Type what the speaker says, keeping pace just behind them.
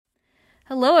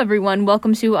Hello, everyone.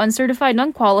 Welcome to Uncertified and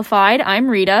Unqualified. I'm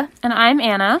Rita. And I'm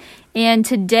Anna. And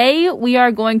today we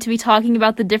are going to be talking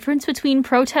about the difference between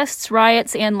protests,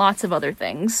 riots, and lots of other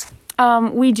things.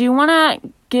 We do want to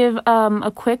give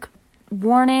a quick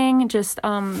warning just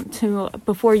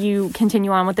before you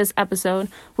continue on with this episode.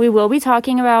 We will be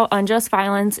talking about unjust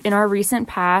violence in our recent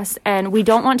past, and we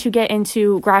don't want to get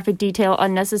into graphic detail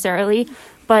unnecessarily,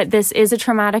 but this is a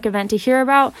traumatic event to hear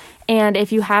about, and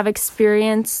if you have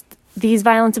experienced these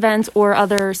violent events or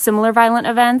other similar violent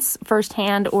events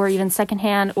firsthand or even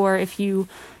secondhand, or if you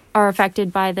are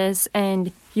affected by this and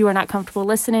you are not comfortable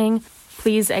listening,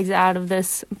 please exit out of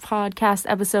this podcast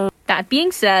episode. That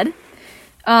being said,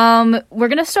 we're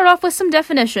going to start off with some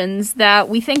definitions that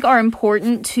we think are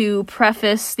important to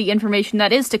preface the information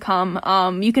that is to come.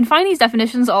 You can find these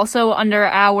definitions also under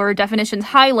our definitions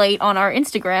highlight on our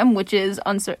Instagram, which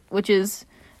is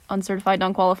Uncertified and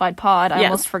Unqualified Pod. I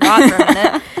almost forgot for a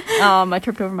minute. I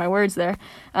tripped over my words there.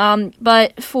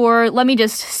 But let me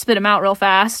just spit them out real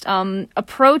fast. A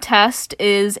protest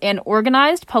is an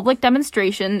organized public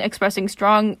demonstration expressing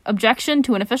strong objection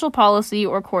to an official policy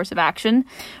or course of action.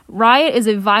 Riot is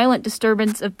a violent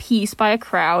disturbance of peace by a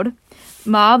crowd.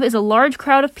 Mob is a large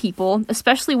crowd of people,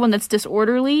 especially one that's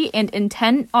disorderly and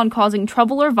intent on causing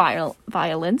trouble or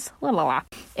violence.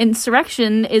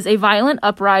 Insurrection is a violent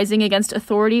uprising against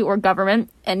authority or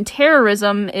government, and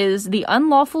terrorism is the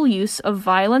unlawful use of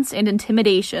violence and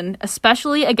intimidation,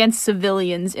 especially against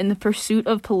civilians in the pursuit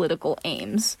of political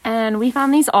aims. And we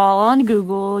found these all on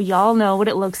Google. Y'all know what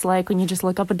it looks like when you just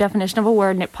look up a definition of a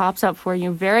word and it pops up for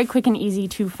you. Very quick and easy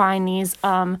to find these.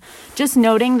 Just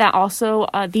noting that also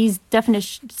these definitions,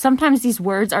 sometimes these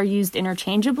words are used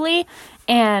interchangeably,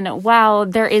 and while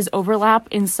there is overlap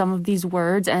in some of these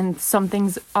words and some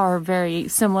things are very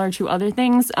similar to other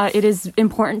things, it is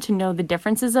important to know the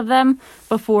differences of them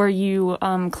before you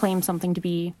claim something to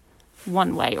be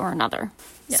one way or another.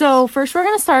 Yes. So first we're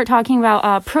going to start talking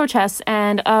about protests,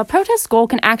 and a protest goal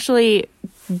can actually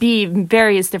be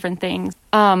various different things.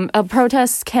 A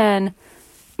protest can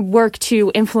work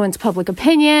to influence public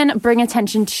opinion, bring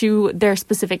attention to their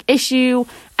specific issue,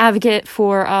 advocate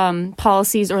for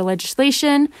policies or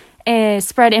legislation,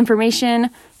 spread information,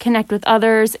 connect with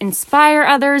others, inspire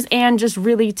others, and just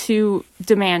really to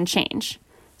demand change.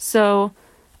 So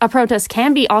a protest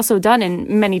can be also done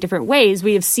in many different ways.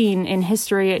 We have seen in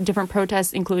history different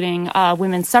protests, including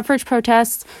women's suffrage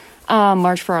protests,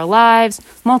 March for Our Lives,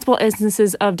 multiple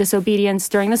instances of disobedience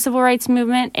during the civil rights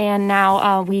movement, and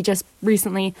now we just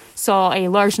recently saw a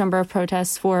large number of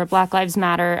protests for Black Lives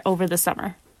Matter over the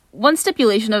summer. One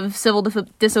stipulation of civil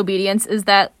disobedience is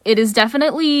that it is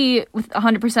definitely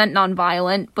 100%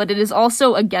 nonviolent, but it is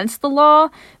also against the law.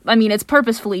 I mean, it's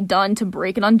purposefully done to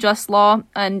break an unjust law,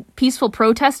 and peaceful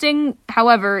protesting,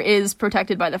 however, is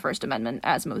protected by the First Amendment,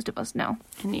 as most of us know.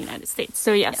 In the United States.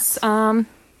 So yes.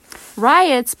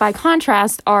 Riots, by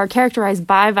contrast, are characterized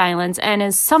by violence and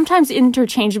is sometimes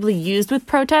interchangeably used with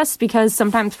protests because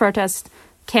sometimes protests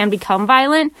can become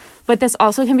violent, but this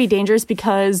also can be dangerous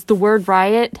because the word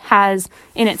riot has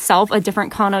in itself a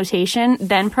different connotation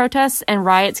than protests, and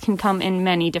riots can come in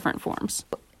many different forms.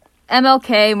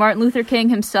 MLK, Martin Luther King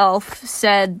himself,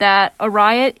 said that a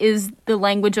riot is the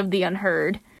language of the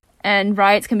unheard, and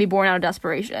riots can be born out of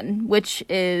desperation, which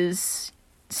is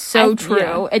so true.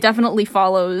 Yeah. It definitely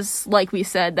follows, like we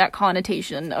said, that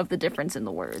connotation of the difference in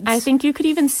the words. I think you could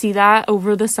even see that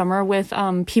over the summer with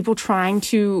people trying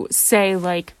to say,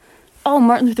 like, oh,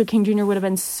 Martin Luther King Jr. would have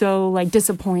been so, like,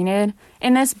 disappointed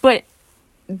in this, but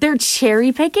they're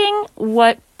cherry picking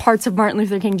what parts of Martin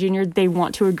Luther King Jr. they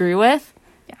want to agree with.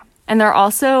 Yeah. And they're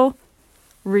also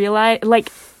I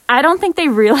don't think they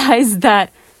realize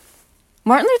that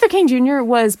Martin Luther King Jr.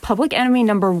 was public enemy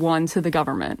number one to the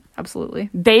government. Absolutely.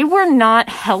 They were not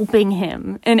helping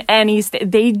him in any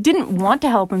they didn't want to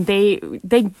help him. They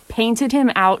painted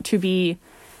him out to be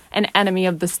an enemy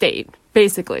of the state,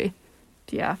 basically.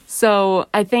 Yeah. So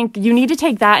I think you need to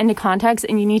take that into context,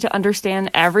 and you need to understand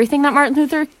everything that Martin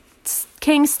Luther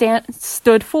King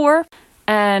stood for,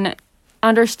 and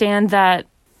understand that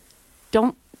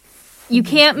you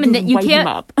can't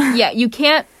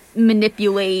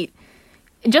manipulate.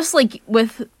 Just like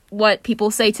with what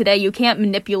people say today, you can't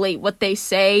manipulate what they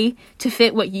say to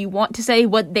fit what you want to say.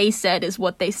 What they said is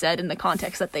what they said in the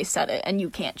context that they said it, and you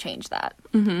can't change that.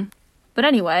 Mm-hmm. But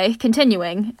anyway,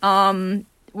 continuing,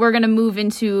 we're going to move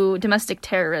into domestic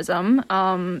terrorism.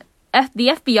 the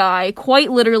FBI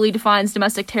quite literally defines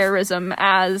domestic terrorism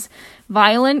as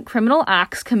violent criminal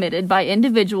acts committed by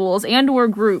individuals and or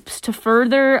groups to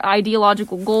further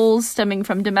ideological goals stemming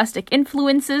from domestic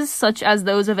influences such as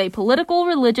those of a political,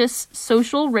 religious,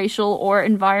 social, racial, or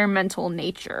environmental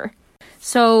nature.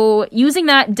 So, using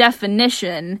that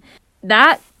definition,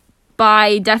 that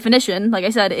by definition, like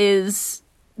I said, is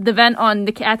the event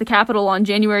at the Capitol on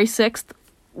January 6th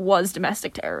was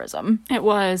domestic terrorism. It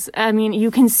was. I mean,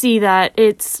 you can see that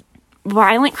it's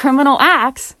violent criminal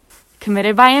acts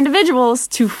committed by individuals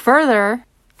to further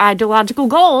ideological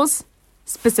goals,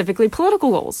 specifically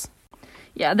political goals.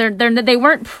 Yeah, they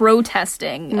weren't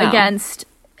protesting No. against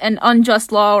an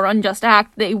unjust law or unjust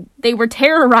act. They were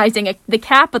terrorizing the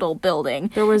Capitol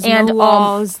building. There was no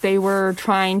laws they were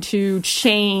trying to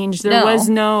change. There was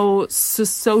no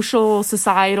social,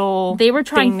 societal they were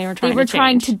trying. thing They were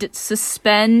trying change. to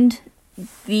suspend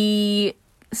the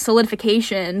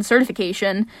certification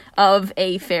of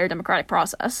a fair democratic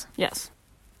process. Yes.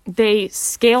 They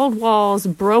scaled walls,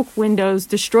 broke windows,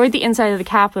 destroyed the inside of the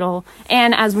Capitol,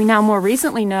 and as we now more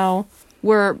recently know,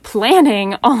 were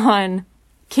planning on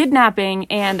kidnapping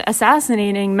and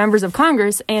assassinating members of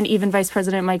Congress and even Vice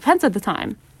President Mike Pence at the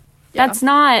time. Yeah.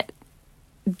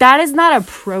 That is not a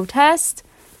protest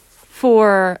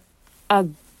for a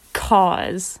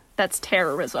cause. That's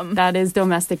terrorism. That is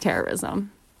domestic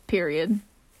terrorism. Period.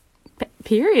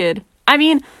 Period. I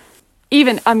mean,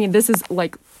 this is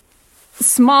like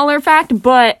smaller fact,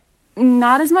 but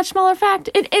not as much smaller fact.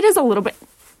 It is a little bit,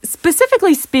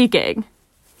 specifically speaking.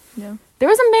 Yeah. There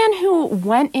was a man who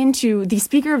went into the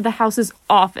Speaker of the House's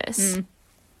office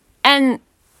and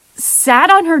sat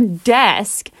on her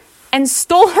desk and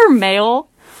stole her mail,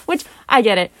 which, I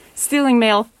get it, stealing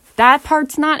mail, that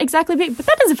part's not exactly big, but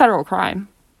that is a federal crime.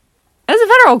 It's a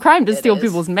federal crime to steal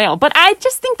people's mail. But I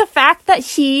just think the fact that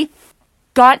he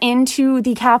got into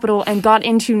the Capitol and got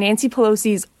into Nancy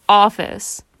Pelosi's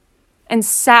office and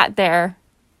sat there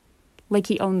like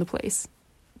he owned the place.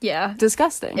 Yeah.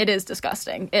 Disgusting. It is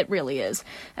disgusting. It really is.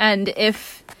 And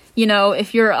if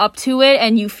you're up to it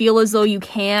and you feel as though you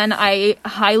can, I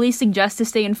highly suggest to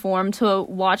stay informed, to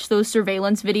watch those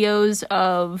surveillance videos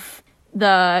of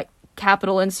the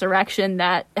Capitol insurrection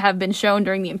that have been shown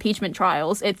during the impeachment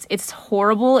trials. It's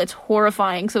horrible. It's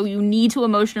horrifying. So you need to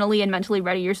emotionally and mentally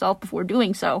ready yourself before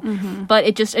doing so. Mm-hmm. But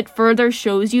it further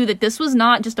shows you that this was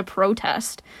not just a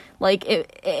protest. Like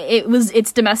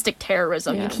it's domestic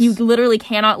terrorism. Yes. You literally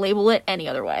cannot label it any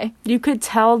other way. You could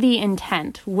tell the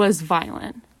intent was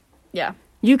violent. Yeah.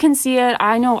 You can see it.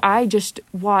 I know I just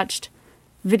watched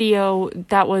video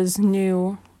that was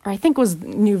new, or I think was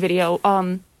new video,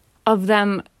 of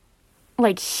them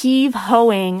like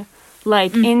heave-hoeing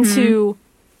into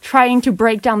trying to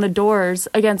break down the doors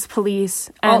against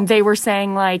police, and they were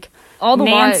saying like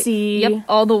Nancy,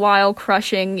 all the while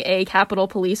crushing a Capitol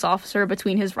police officer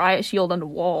between his riot shield and a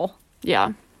wall.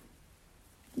 Yeah.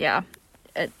 Yeah.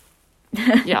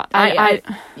 Yeah.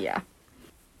 Yeah.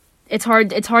 It's hard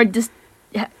to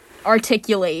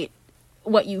articulate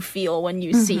what you feel when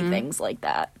you see things like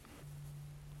that.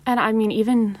 And I mean,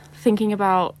 even thinking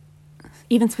about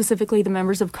specifically the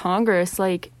members of Congress,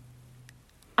 like,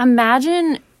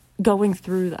 imagine going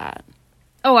through that.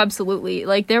 Oh, absolutely.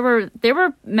 Like, there were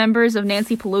members of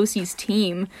Nancy Pelosi's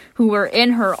team who were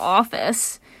in her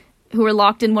office, who were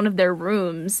locked in one of their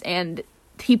rooms, and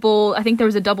I think there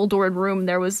was a double-doored room,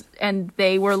 and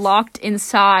they were locked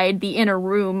inside the inner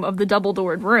room of the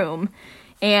double-doored room,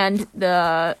 and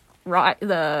the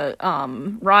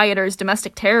rioters,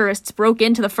 domestic terrorists, broke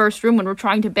into the first room and were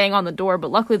trying to bang on the door,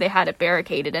 but luckily they had it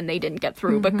barricaded and they didn't get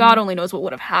through. But God only knows what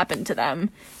would have happened to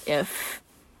them if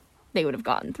they would have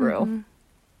gotten through.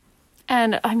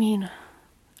 And I mean,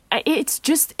 it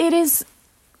is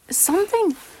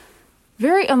something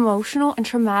very emotional and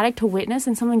traumatic to witness,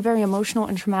 and something very emotional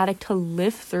and traumatic to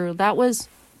live through.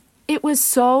 It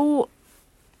wasn't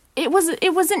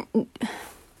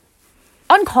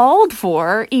uncalled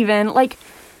for, even. Like,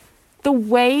 the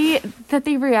way that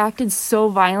they reacted so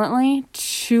violently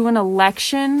to an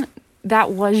election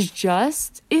that was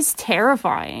just is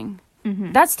terrifying.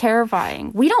 That's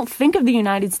terrifying. We don't think of the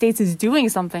United States as doing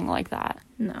something like that.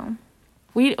 No.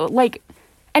 We, like,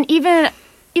 and even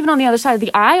on the other side of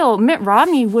the aisle, Mitt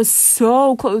Romney was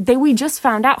so close. We just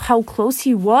found out how close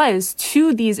he was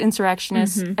to these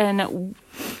insurrectionists and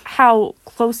how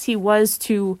close he was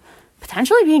to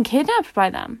potentially being kidnapped by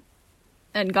them.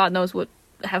 And God knows what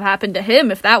have happened to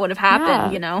him if that would have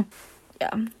happened,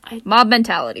 Yeah. Mob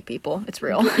mentality, people. It's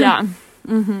real. Yeah.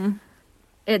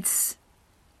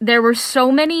 There were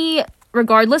so many,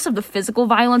 regardless of the physical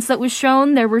violence that was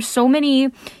shown, there were so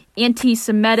many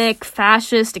anti-Semitic,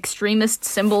 fascist, extremist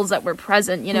symbols that were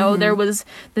present. You know, there was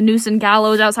the noose and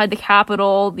gallows outside the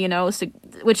Capitol, you know,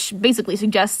 which basically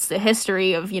suggests the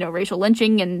history of, you know, racial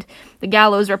lynching, and the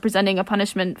gallows representing a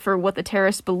punishment for what the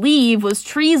terrorists believe was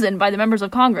treason by the members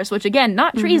of Congress, which, again,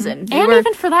 not treason. And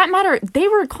even for that matter, they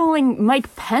were calling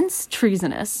Mike Pence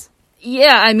treasonous.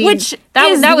 Yeah, I mean, which that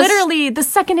was literally the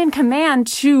second in command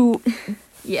to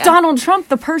Donald Trump,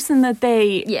 the person that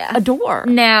they adore.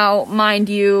 Now, mind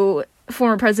you,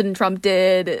 former President Trump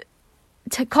did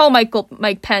call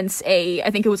Mike Pence I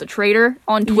think it was a traitor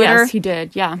on Twitter. Yes, he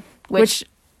did, yeah. Which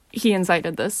he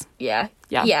incited this. Yeah.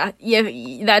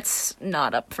 That's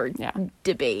not up for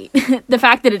debate. The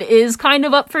fact that it is kind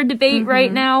of up for debate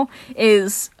right now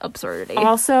is absurdity.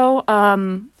 Also,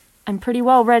 I'm pretty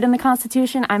well read in the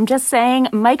Constitution. I'm just saying,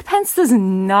 Mike Pence does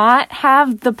not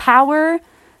have the power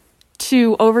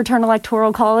to overturn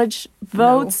electoral college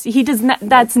votes. No. He does not.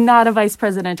 That's not a vice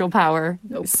presidential power.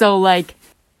 Nope. So, like,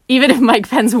 even if Mike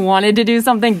Pence wanted to do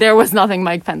something, there was nothing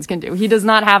Mike Pence can do. He does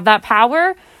not have that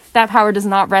power. That power does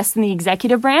not rest in the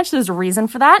executive branch. There's a reason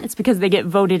for that. It's because they get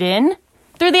voted in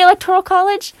through the electoral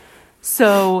college.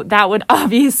 So that would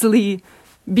obviously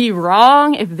be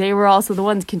wrong if they were also the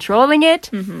ones controlling it.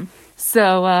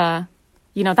 So,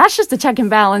 you know, that's just a check and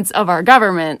balance of our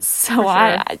government. So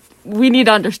sure. We need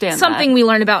to understand something we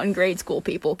learned about in grade school,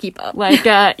 people. Keep up. Like,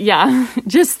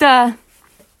 just...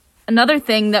 Another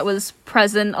thing that was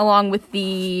present along with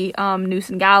the noose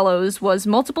and gallows was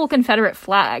multiple Confederate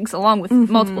flags, along with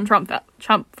multiple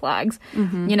Trump flags,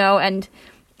 you know, and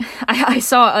I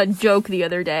saw a joke the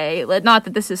other day, not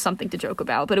that this is something to joke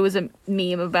about, but it was a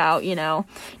meme about, you know,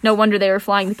 no wonder they were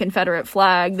flying the Confederate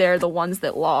flag, they're the ones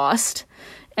that lost.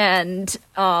 And,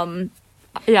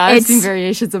 I've seen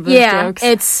variations of those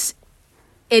jokes.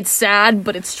 It's sad,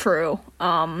 but it's true.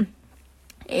 And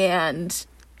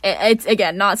it's,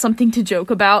 again, not something to joke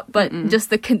about, but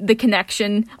just the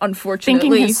connection, unfortunately.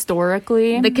 Thinking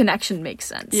historically. The connection makes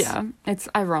sense. Yeah, it's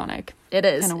ironic. It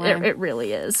is. It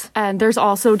really is. And there's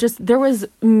also there was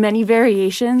many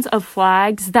variations of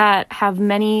flags that have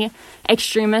many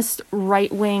extremist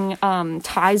right-wing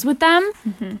ties with them.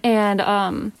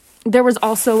 And there was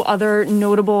also other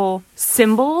notable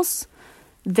symbols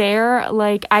there.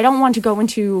 Like, I don't want to go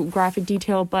into graphic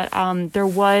detail, but there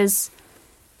was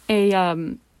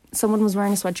someone was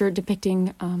wearing a sweatshirt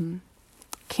depicting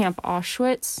Camp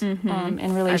Auschwitz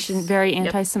in relation, very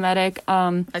anti-Semitic.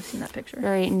 I've seen that picture.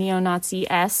 Very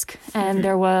neo-Nazi-esque. And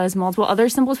there was multiple other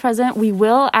symbols present. We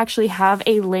will actually have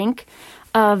a link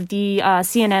of the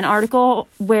CNN article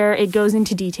where it goes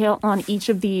into detail on each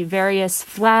of the various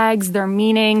flags, their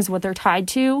meanings, what they're tied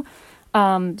to.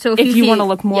 So if you want to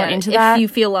look more into that. If you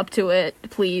feel up to it,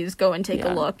 please go and take a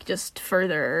look just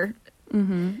further.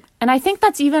 And I think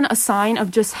that's even a sign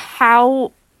of just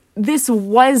how this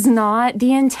was not,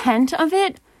 the intent of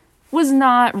it was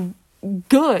not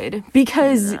good,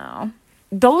 because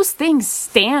those things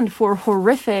stand for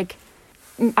horrific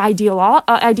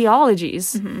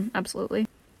ideologies. Absolutely.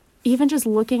 Even just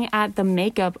looking at the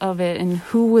makeup of it and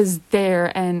who was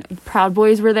there, and Proud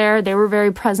Boys were there, they were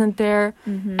very present there.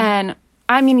 And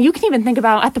I mean, you can even think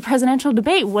about at the presidential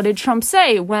debate, what did Trump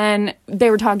say when they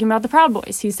were talking about the Proud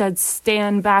Boys? He said,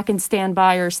 stand back and stand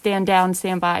by, or stand down,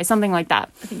 stand by, something like that.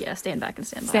 I think, stand back and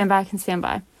stand by. Stand back and stand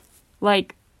by.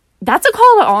 Like, that's a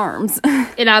call to arms.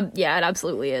 It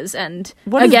absolutely is. And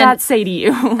what does that say to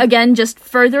you? Again, just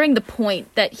furthering the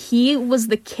point that he was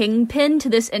the kingpin to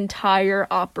this entire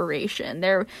operation.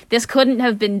 This couldn't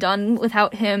have been done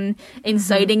without him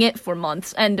inciting it for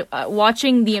months. And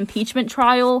watching the impeachment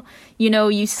trial, you know,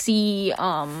 you see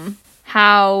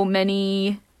how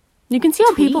many... You can see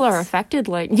how people are affected.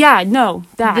 Like, you can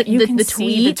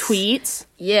see the tweets.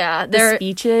 Yeah, the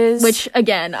speeches. Which,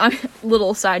 again, I'm a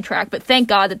little sidetracked, but thank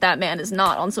God that man is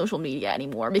not on social media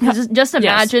anymore. Because just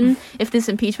imagine if this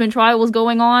impeachment trial was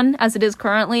going on, as it is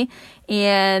currently,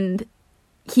 and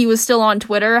he was still on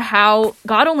Twitter, how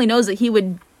God only knows that he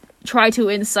would try to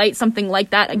incite something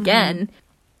like that again.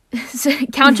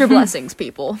 Count your blessings,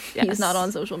 people. He's not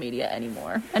on social media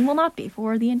anymore, and will not be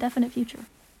for the indefinite future.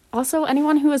 Also,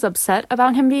 anyone who is upset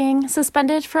about him being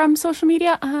suspended from social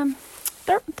media,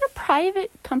 they're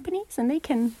private companies, and they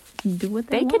can do what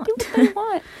they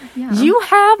want. You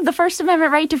have the First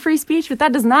Amendment right to free speech, but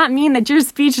that does not mean that your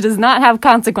speech does not have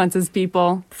consequences,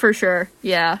 people. For sure.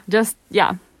 Yeah.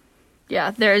 Yeah,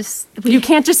 you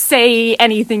can't just say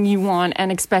anything you want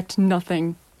and expect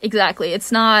nothing. Exactly.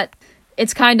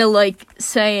 It's kind of like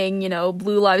saying, you know,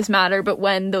 blue lives matter, but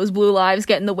when those blue lives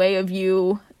get in the way of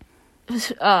you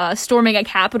storming a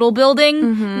Capitol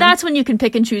building, that's when you can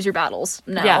pick and choose your battles.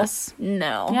 No. Yes.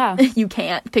 No. Yeah. You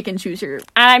can't pick and choose your...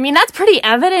 I mean, that's pretty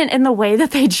evident in the way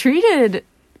that they treated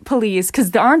police,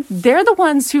 because they're the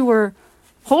ones who were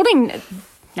holding...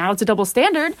 Now it's a double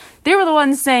standard. They were the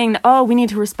ones saying, oh, we need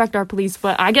to respect our police,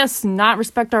 but I guess not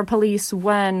respect our police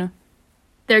when...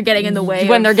 They're getting in the way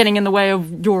they're getting in the way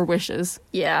of your wishes.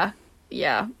 Yeah.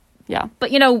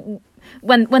 But,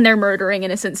 when they're murdering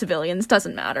innocent civilians,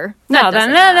 doesn't matter.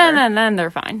 Then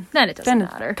they're fine. Then it doesn't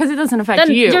matter. Because it doesn't affect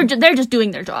you. They're just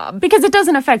doing their job. Because it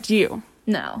doesn't affect you.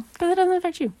 No. Because it doesn't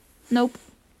affect you. Nope.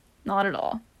 Not at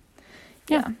all.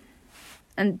 Yeah.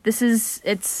 And this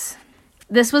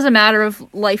was a matter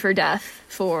of life or death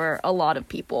for a lot of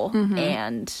people.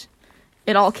 And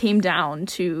it all came down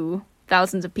to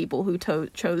thousands of people who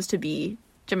chose to be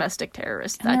domestic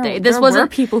terrorists that day. There were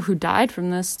people who died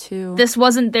from this too. This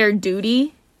wasn't their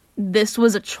duty. This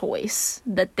was a choice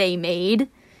that they made,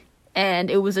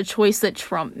 and it was a choice that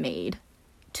Trump made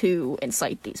to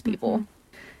incite these people.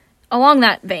 Along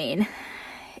that vein,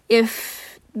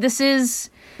 if this is...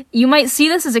 You might see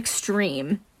this as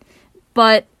extreme,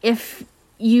 but if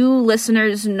you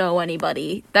listeners know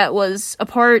anybody that was a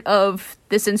part of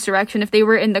this insurrection, if they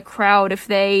were in the crowd, if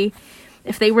they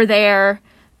were there,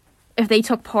 if they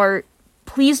took part,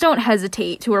 please don't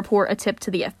hesitate to report a tip to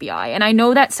the FBI. And I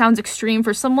know that sounds extreme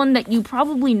for someone that you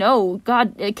probably know.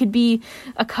 God, it could be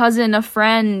a cousin, a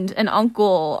friend, an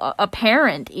uncle, a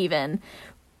parent even.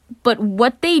 But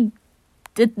what they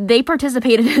did, they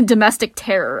participated in a domestic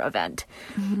terror event.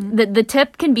 The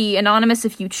tip can be anonymous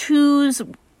if you choose,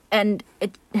 and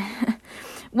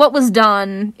what was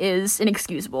done is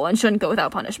inexcusable and shouldn't go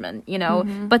without punishment,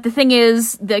 But the thing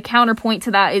is, the counterpoint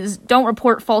to that is don't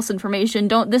report false information.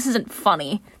 This isn't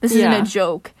funny. This isn't a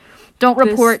joke. Don't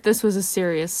report. This was a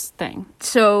serious thing.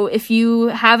 So if you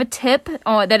have a tip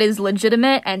that is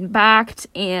legitimate and backed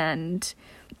and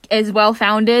is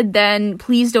well-founded, then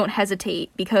please don't hesitate,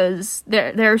 because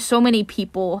there are so many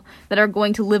people that are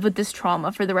going to live with this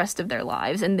trauma for the rest of their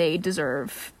lives, and they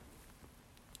deserve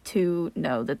to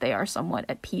know that they are somewhat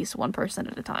at peace, one person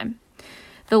at a time.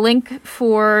 The link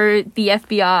for the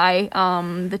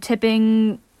FBI, the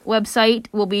tipping website,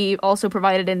 will be also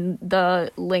provided in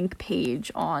the link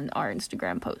page on our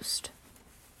Instagram post.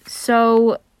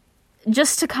 So,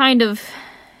 just to kind of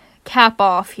cap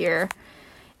off here,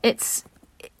 it's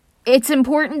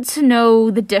important to know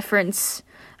the difference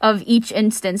of each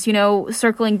instance,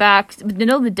 circling back, to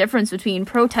know the difference between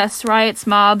protests, riots,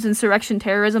 mobs, insurrection,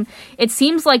 terrorism. It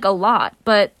seems like a lot,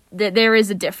 but there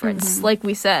is a difference. Like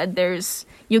we said,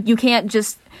 you can't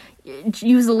just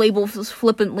use the labels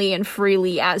flippantly and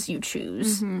freely as you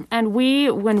choose. And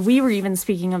when we were even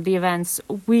speaking of the events,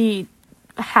 we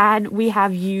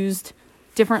have used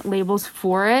different labels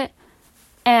for it.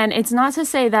 And it's not to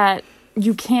say that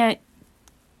you can't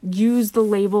use the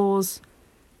labels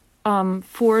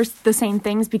for the same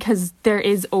things, because there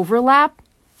is overlap.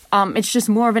 It's just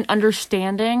more of an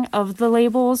understanding of the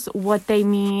labels, what they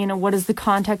mean, what is the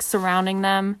context surrounding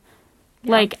them.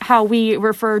 Yeah. Like how we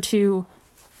refer to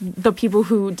the people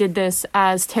who did this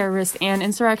as terrorists and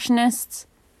insurrectionists.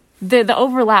 The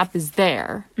overlap is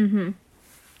there.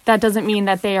 That doesn't mean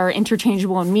that they are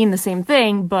interchangeable and mean the same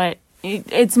thing, but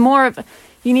it's more of...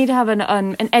 You need to have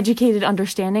an educated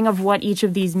understanding of what each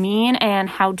of these mean and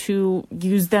how to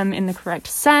use them in the correct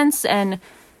sense. And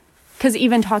because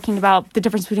even talking about the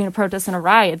difference between a protest and a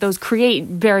riot, those create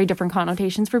very different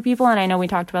connotations for people. And I know we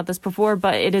talked about this before,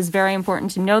 but it is very important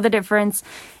to know the difference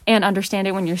and understand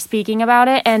it when you're speaking about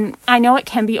it. And I know it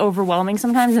can be overwhelming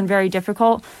sometimes and very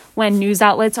difficult when news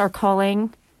outlets are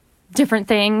calling different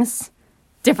things.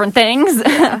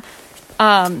 Yeah.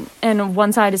 And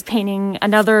one side is painting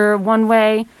another one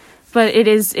way, but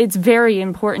it's very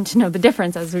important to know the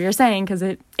difference, as we were saying, because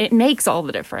it makes all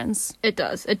the difference. It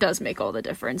does make all the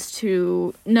difference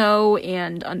to know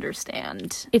and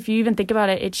understand. If you even think about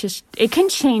it, it can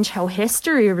change how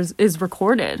history is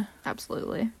recorded.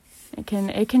 Absolutely. It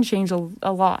can change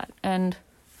a lot, and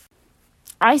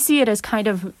I see it as kind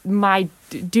of my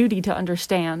duty to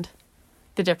understand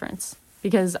the difference,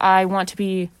 because I want to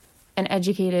be an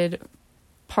educated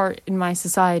part in my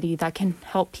society that can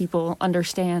help people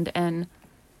understand and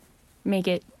make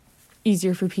it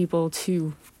easier for people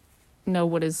to know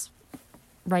what is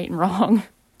right and wrong.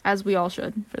 As we all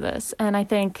should. For this. And I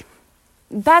think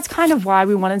that's kind of why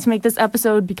we wanted to make this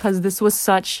episode, because this was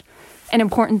such an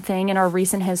important thing in our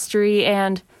recent history,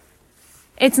 and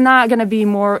it's not going to be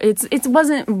more... It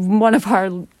wasn't one of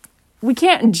our... We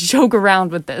can't joke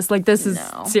around with this. Like, this is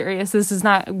serious. This is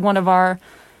not one of our...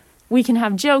 We can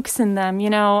have jokes in them,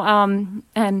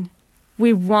 and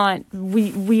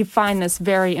we find this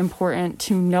very important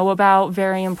to know about,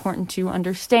 very important to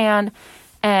understand,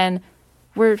 and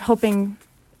we're hoping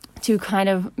to kind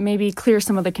of maybe clear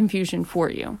some of the confusion for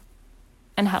you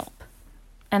and help.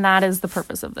 And that is the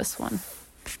purpose of this one.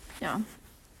 Yeah.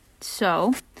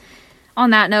 So, on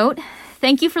that note,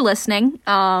 thank you for listening.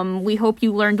 We hope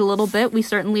you learned a little bit. We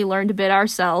certainly learned a bit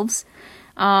ourselves.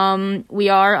 We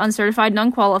are Uncertified and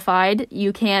Unqualified.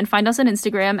 You can find us on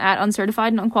Instagram at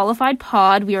Uncertified and Unqualified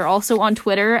Pod. We are also on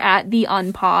Twitter at The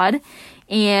Unpod.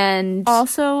 And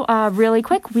also, really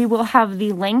quick, we will have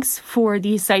the links for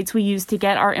the sites we use to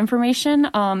get our information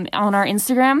on our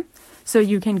Instagram. So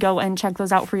you can go and check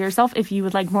those out for yourself if you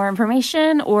would like more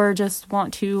information or just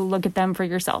want to look at them for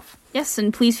yourself. Yes,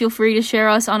 and please feel free to share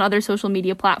us on other social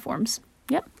media platforms.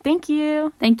 Yep. Thank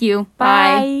you. Thank you.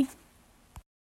 Bye. Bye.